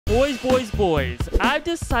Boys. I've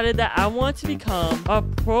decided that I want to become a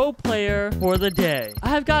pro player for the day.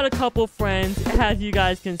 I've got a couple friends, as you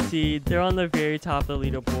guys can see. They're on the very top of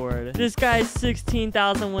the leaderboard. This guy's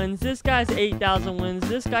 16,000 wins. This guy's 8,000 wins.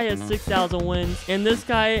 This guy has 6,000 wins. And this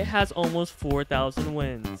guy has almost 4,000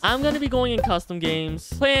 wins. I'm going to be going in custom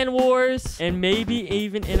games, playing wars, and maybe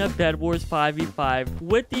even in a Bed Wars 5v5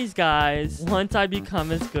 with these guys once I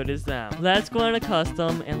become as good as them. Let's go into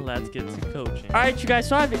custom and let's get to coaching. All right, you guys,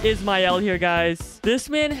 so I have Ismael here, guys. This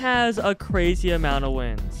man has a crazy amount of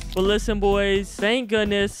wins. But listen, boys, thank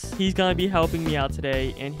goodness he's going to be helping me out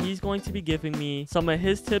today, and he's going to be giving me some of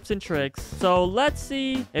his tips and tricks. So let's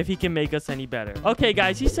see if he can make us any better. Okay,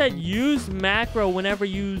 guys, he said use macro whenever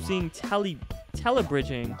using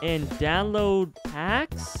telebridging and download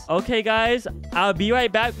hacks. Okay, guys, I'll be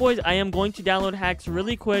right back, boys. I am going to download hacks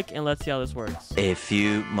really quick, and let's see how this works. A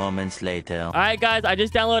few moments later. All right, guys, I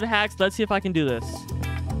just downloaded hacks. Let's see if I can do this.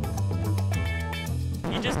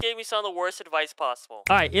 He just gave me some of the worst advice possible.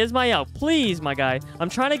 All right, Ismael, please, my guy. I'm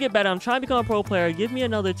trying to get better. I'm trying to become a pro player. Give me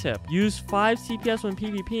another tip. Use 5 CPS when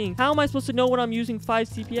PvPing. How am I supposed to know when I'm using 5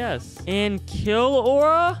 CPS? And kill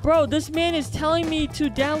aura? Bro, this man is telling me to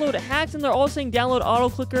download hacks, and they're all saying download auto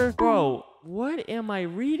clicker. Bro, what am I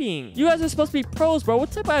reading? You guys are supposed to be pros, bro.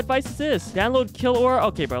 What type of advice is this? Download kill aura?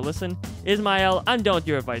 Okay, bro, listen. Ismael, I'm done with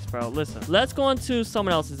your advice, bro. Listen, let's go on to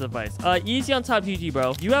someone else's advice. Easy on top GG,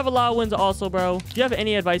 bro. You have a lot of wins also, bro. Do you have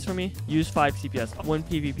any advice for me? Use 5 CPS when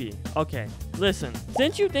PvP. Okay, listen.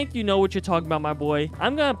 Since you think you know what you're talking about, my boy,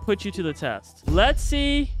 I'm gonna put you to the test. Let's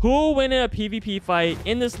see who will win in a PvP fight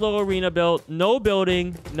in this little arena build. No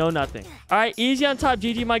building, no nothing. All right, easy on top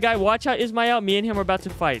GG, my guy. Watch out, Ismael. Me and him are about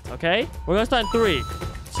to fight, okay? We're gonna start in 3,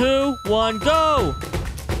 2, 1, go!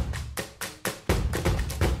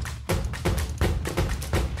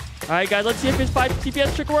 All right, guys, let's see if his 5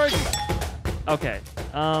 CPS trick works. Okay.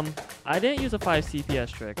 I didn't use a 5 CPS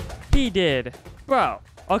trick. He did. Bro.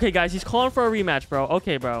 Okay, guys, he's calling for a rematch, bro.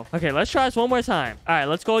 Okay, bro. Okay, let's try this one more time. All right,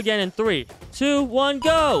 let's go again in 3, 2, 1,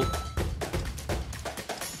 go.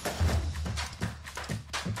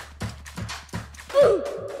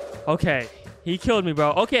 Okay. He killed me,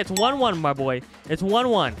 bro. Okay, it's 1-1, my boy. It's 1-1.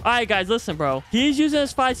 All right, guys, listen, bro. He's using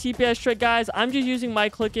his 5 CPS trick, guys. I'm just using my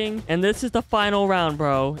clicking, and this is the final round,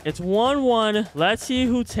 bro. It's 1-1. Let's see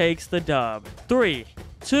who takes the dub. 3,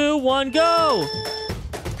 2, 1, go!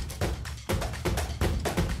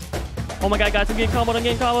 Oh, my God, guys, I'm getting comboed. I'm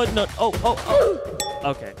getting comboed. No. Oh.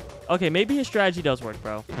 Okay. Okay, maybe his strategy does work,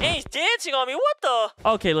 bro. And he's dancing on me. What the?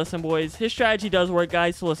 Okay, listen, boys. His strategy does work,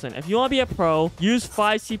 guys. So listen, if you want to be a pro, use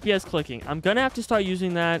 5 CPS clicking. I'm going to have to start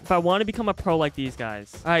using that if I want to become a pro like these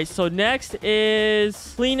guys. All right, so next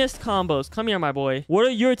is cleanest combos. Come here, my boy. What are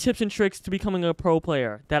your tips and tricks to becoming a pro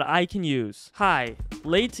player that I can use? Hi,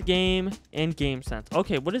 late game and game sense.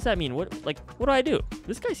 Okay, what does that mean? What do I do?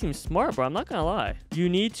 This guy seems smart, bro. I'm not going to lie. You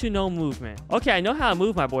need to know movement. Okay, I know how to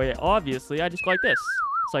move, my boy. Obviously, I just go like this.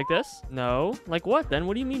 Like this? No. Like what then?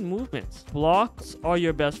 What do you mean movements? Blocks are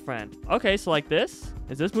your best friend. Okay, so like this?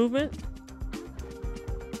 Is this movement?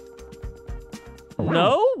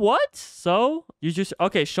 No? What? So? You just...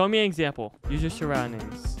 Okay, show me an example. Use your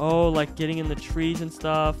surroundings. Oh, like getting in the trees and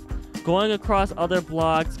stuff. Going across other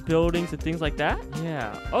blocks, buildings, and things like that?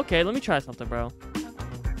 Yeah. Okay, let me try something, bro.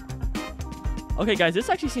 Okay, guys, this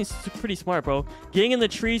actually seems pretty smart, bro. Getting in the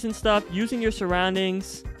trees and stuff, using your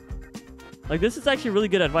surroundings. Like, this is actually really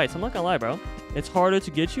good advice. I'm not gonna lie, bro. It's harder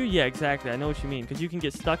to get you? Yeah, exactly. I know what you mean. Because you can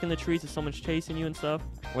get stuck in the trees if someone's chasing you and stuff.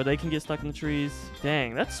 Or they can get stuck in the trees.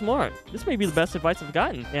 Dang, that's smart. This may be the best advice I've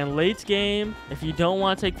gotten. And late game, if you don't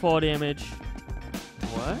want to take fall damage...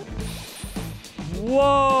 What?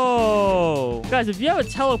 Whoa! Guys, if you have a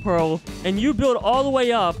telepearl and you build all the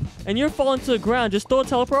way up and you're falling to the ground, just throw a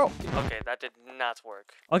telepearl. Okay, that did not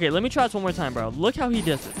work. Okay, let me try this one more time, bro. Look how he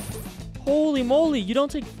does it. Holy moly, you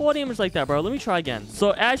don't take 4 damage like that, bro. Let me try again.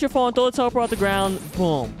 So as you're falling, throw the teleport out the ground.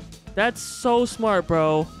 Boom. That's so smart,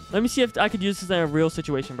 bro. Let me see if I could use this in a real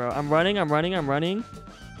situation, bro. I'm running.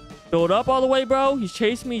 Build up all the way, bro. He's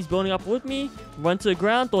chasing me. He's building up with me. Run to the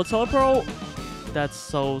ground. Throw a teleport. That's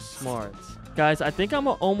so smart. Guys, I think I'm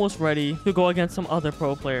almost ready to go against some other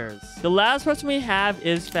pro players. The last person we have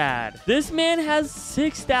is Fad. This man has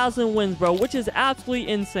 6,000 wins, bro, which is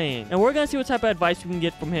absolutely insane. And we're going to see what type of advice we can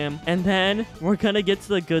get from him. And then we're going to get to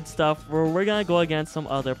the good stuff where we're going to go against some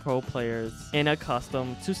other pro players in a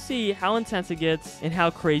custom to see how intense it gets and how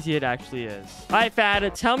crazy it actually is. All right,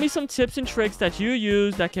 Fad, tell me some tips and tricks that you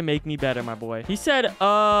use that can make me better, my boy. He said,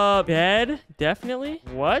 bed, definitely.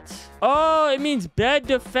 What? Oh, it means bed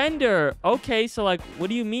defender. Okay. Okay, so like, what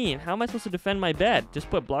do you mean? How am I supposed to defend my bed? Just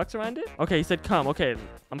put blocks around it? Okay, he said come. Okay,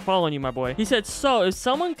 I'm following you, my boy. He said, so if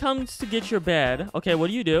someone comes to get your bed, okay, what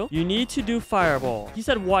do? You need to do fireball. He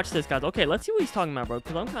said, watch this, guys. Okay, let's see what he's talking about, bro,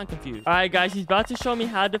 because I'm kind of confused. All right, guys, he's about to show me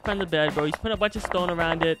how to defend the bed, bro. He's putting a bunch of stone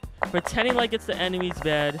around it, pretending like it's the enemy's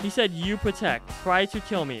bed. He said, you protect. Try to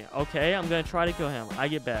kill me. Okay, I'm going to try to kill him. I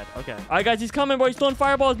get bed. Okay. All right, guys, he's coming, bro. He's throwing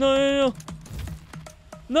fireballs. No, no, no, no.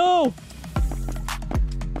 No.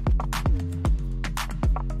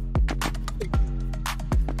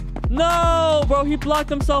 No, bro, he blocked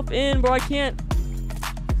himself in, bro. I can't.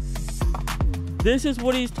 This is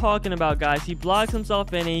what he's talking about, guys. He blocks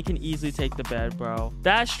himself in and he can easily take the bed, bro.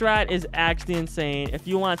 That strat is actually insane if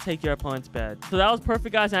you want to take your opponent's bed. So that was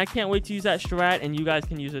perfect, guys, and I can't wait to use that strat, and you guys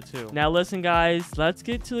can use it too. Now, listen, guys, let's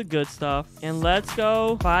get to the good stuff, and let's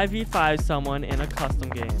go 5v5 someone in a custom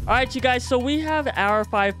game. All right, you guys, so we have our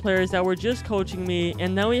 5 players that were just coaching me,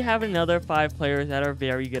 and then we have another 5 players that are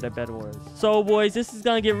very good at Bed Wars. So, boys, this is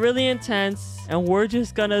going to get really intense, and we're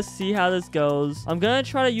just going to see how this goes. I'm going to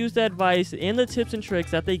try to use the advice in the tips and tricks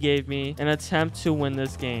that they gave me and attempt to win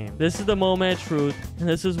this game. This is the moment of truth, and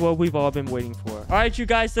this is what we've all been waiting for. All right, you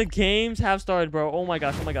guys, the games have started, bro. Oh my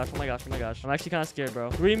gosh, oh my gosh, oh my gosh, oh my gosh. I'm actually kind of scared, bro.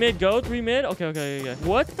 3 mid, go. 3 mid. Okay, okay, okay.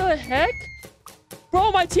 What the heck?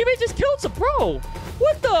 Bro, my teammate just killed some, bro.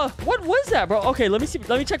 What was that, bro? Okay, let me see.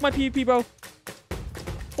 Let me check my PvP, bro.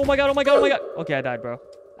 Oh my god, oh my god, oh my god. Okay, I died, bro.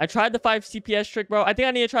 I tried the 5 CPS trick, bro. I think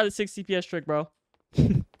I need to try the 6 CPS trick, bro.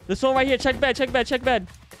 This one right here. Check bed, check bed, check bed.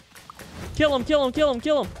 Kill him, kill him, kill him,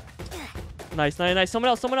 kill him. Nice, nice, nice. Someone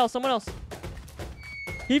else, someone else, someone else.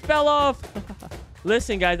 He fell off.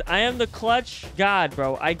 Listen, guys, I am the clutch god,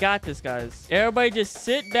 bro. I got this, guys. Everybody just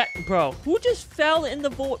sit back. Bro, who just fell in the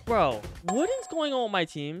vault, bro? What is going on with my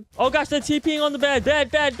team? Oh, gosh, they're TPing on the bed.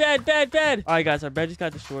 Bed, bed, bed, bed, bed. All right, guys, our bed just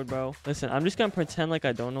got destroyed, bro. Listen, I'm just going to pretend like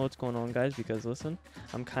I don't know what's going on, guys, because, listen,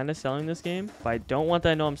 I'm kind of selling this game, but I don't want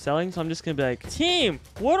that to know I'm selling, so I'm just going to be like, team,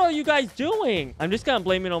 what are you guys doing? I'm just going to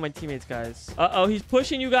blame it on my teammates, guys. Uh-oh, he's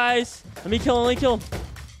pushing you guys. Let me kill him, let me kill him.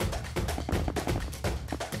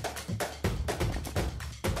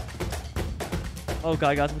 Oh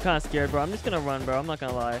god, guys, I'm kind of scared, bro. I'm just gonna run, bro. I'm not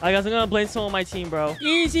gonna lie. Alright, guys, I'm gonna blame someone on my team, bro.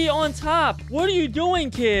 Easy on top. What are you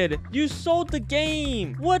doing, kid? You sold the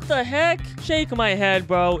game. What the heck? Shake my head,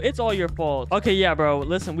 bro. It's all your fault. Okay, yeah, bro.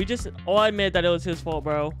 Listen, we just all admit that it was his fault,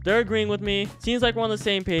 bro. They're agreeing with me. Seems like we're on the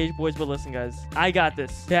same page, boys. But listen, guys, I got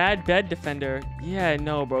this. Bad bed defender. Yeah,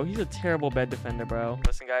 no, bro. He's a terrible bed defender, bro.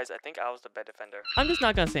 Listen, guys, I think I was the bed defender. I'm just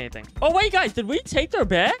not gonna say anything. Oh, wait, guys, did we take their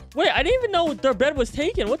bed? Wait, I didn't even know their bed was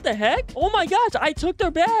taken. What the heck? Oh my gosh, I took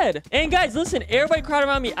their bed. And guys, listen, everybody crowd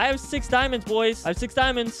around me. I have 6 diamonds, boys. I have 6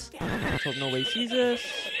 diamonds. Let's hope nobody sees this.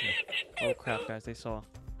 Oh crap, guys, they saw.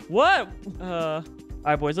 What? All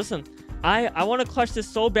right, boys, listen. I want to clutch this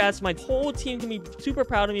so bad so my whole team can be super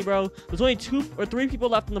proud of me, bro. There's only 2 or 3 people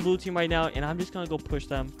left in the blue team right now, and I'm just gonna go push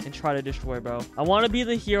them and try to destroy, bro. I want to be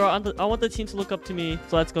the hero. I want the team to look up to me,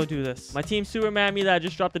 so let's go do this. My team's super mad at me that I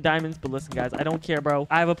just dropped the diamonds, but listen, guys, I don't care, bro.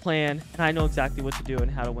 I have a plan, and I know exactly what to do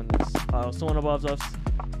and how to win this. Someone above us.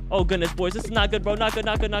 Oh, goodness, boys. This is not good, bro. Not good,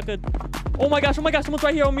 not good, not good. Oh, my gosh. Oh, my gosh. Someone's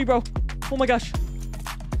right here on me, bro. Oh, my gosh.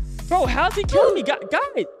 Bro, how's he killing me?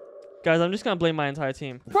 Guys, I'm just gonna blame my entire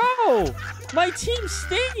team. Bro, my team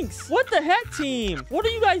stinks. What the heck, team? What are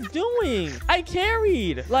you guys doing? I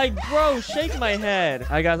carried. Like, bro, shake my head. All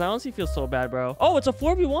right, guys, I honestly feel so bad, bro. Oh, it's a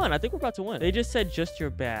 4v1. I think we're about to win. They just said just you're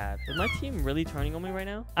bad. Is my team really turning on me right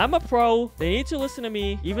now? I'm a pro. They need to listen to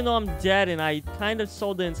me. Even though I'm dead and I kind of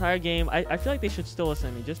sold the entire game, I feel like they should still listen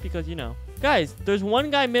to me just because, you know. Guys, there's one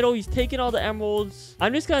guy middle. He's taking all the emeralds.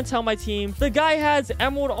 I'm just gonna tell my team, the guy has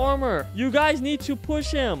emerald armor. You guys need to push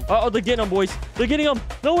him. Uh-oh, they're getting him, boys. They're getting him.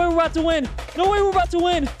 No way we're about to win. No way we're about to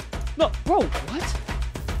win. No, bro, what?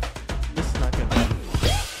 This is not good.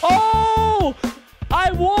 Oh,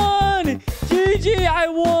 I won. GG, I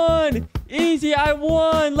won. Easy, I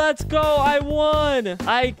won. Let's go. I won.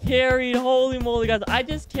 I carried. Holy moly, guys. I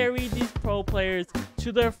just carried these pro players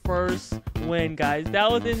to their first win, guys. That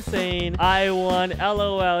was insane. I won.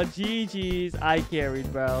 LOL. GG's. I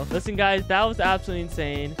carried, bro. Listen, guys, that was absolutely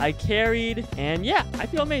insane. I carried, and yeah, I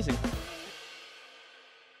feel amazing.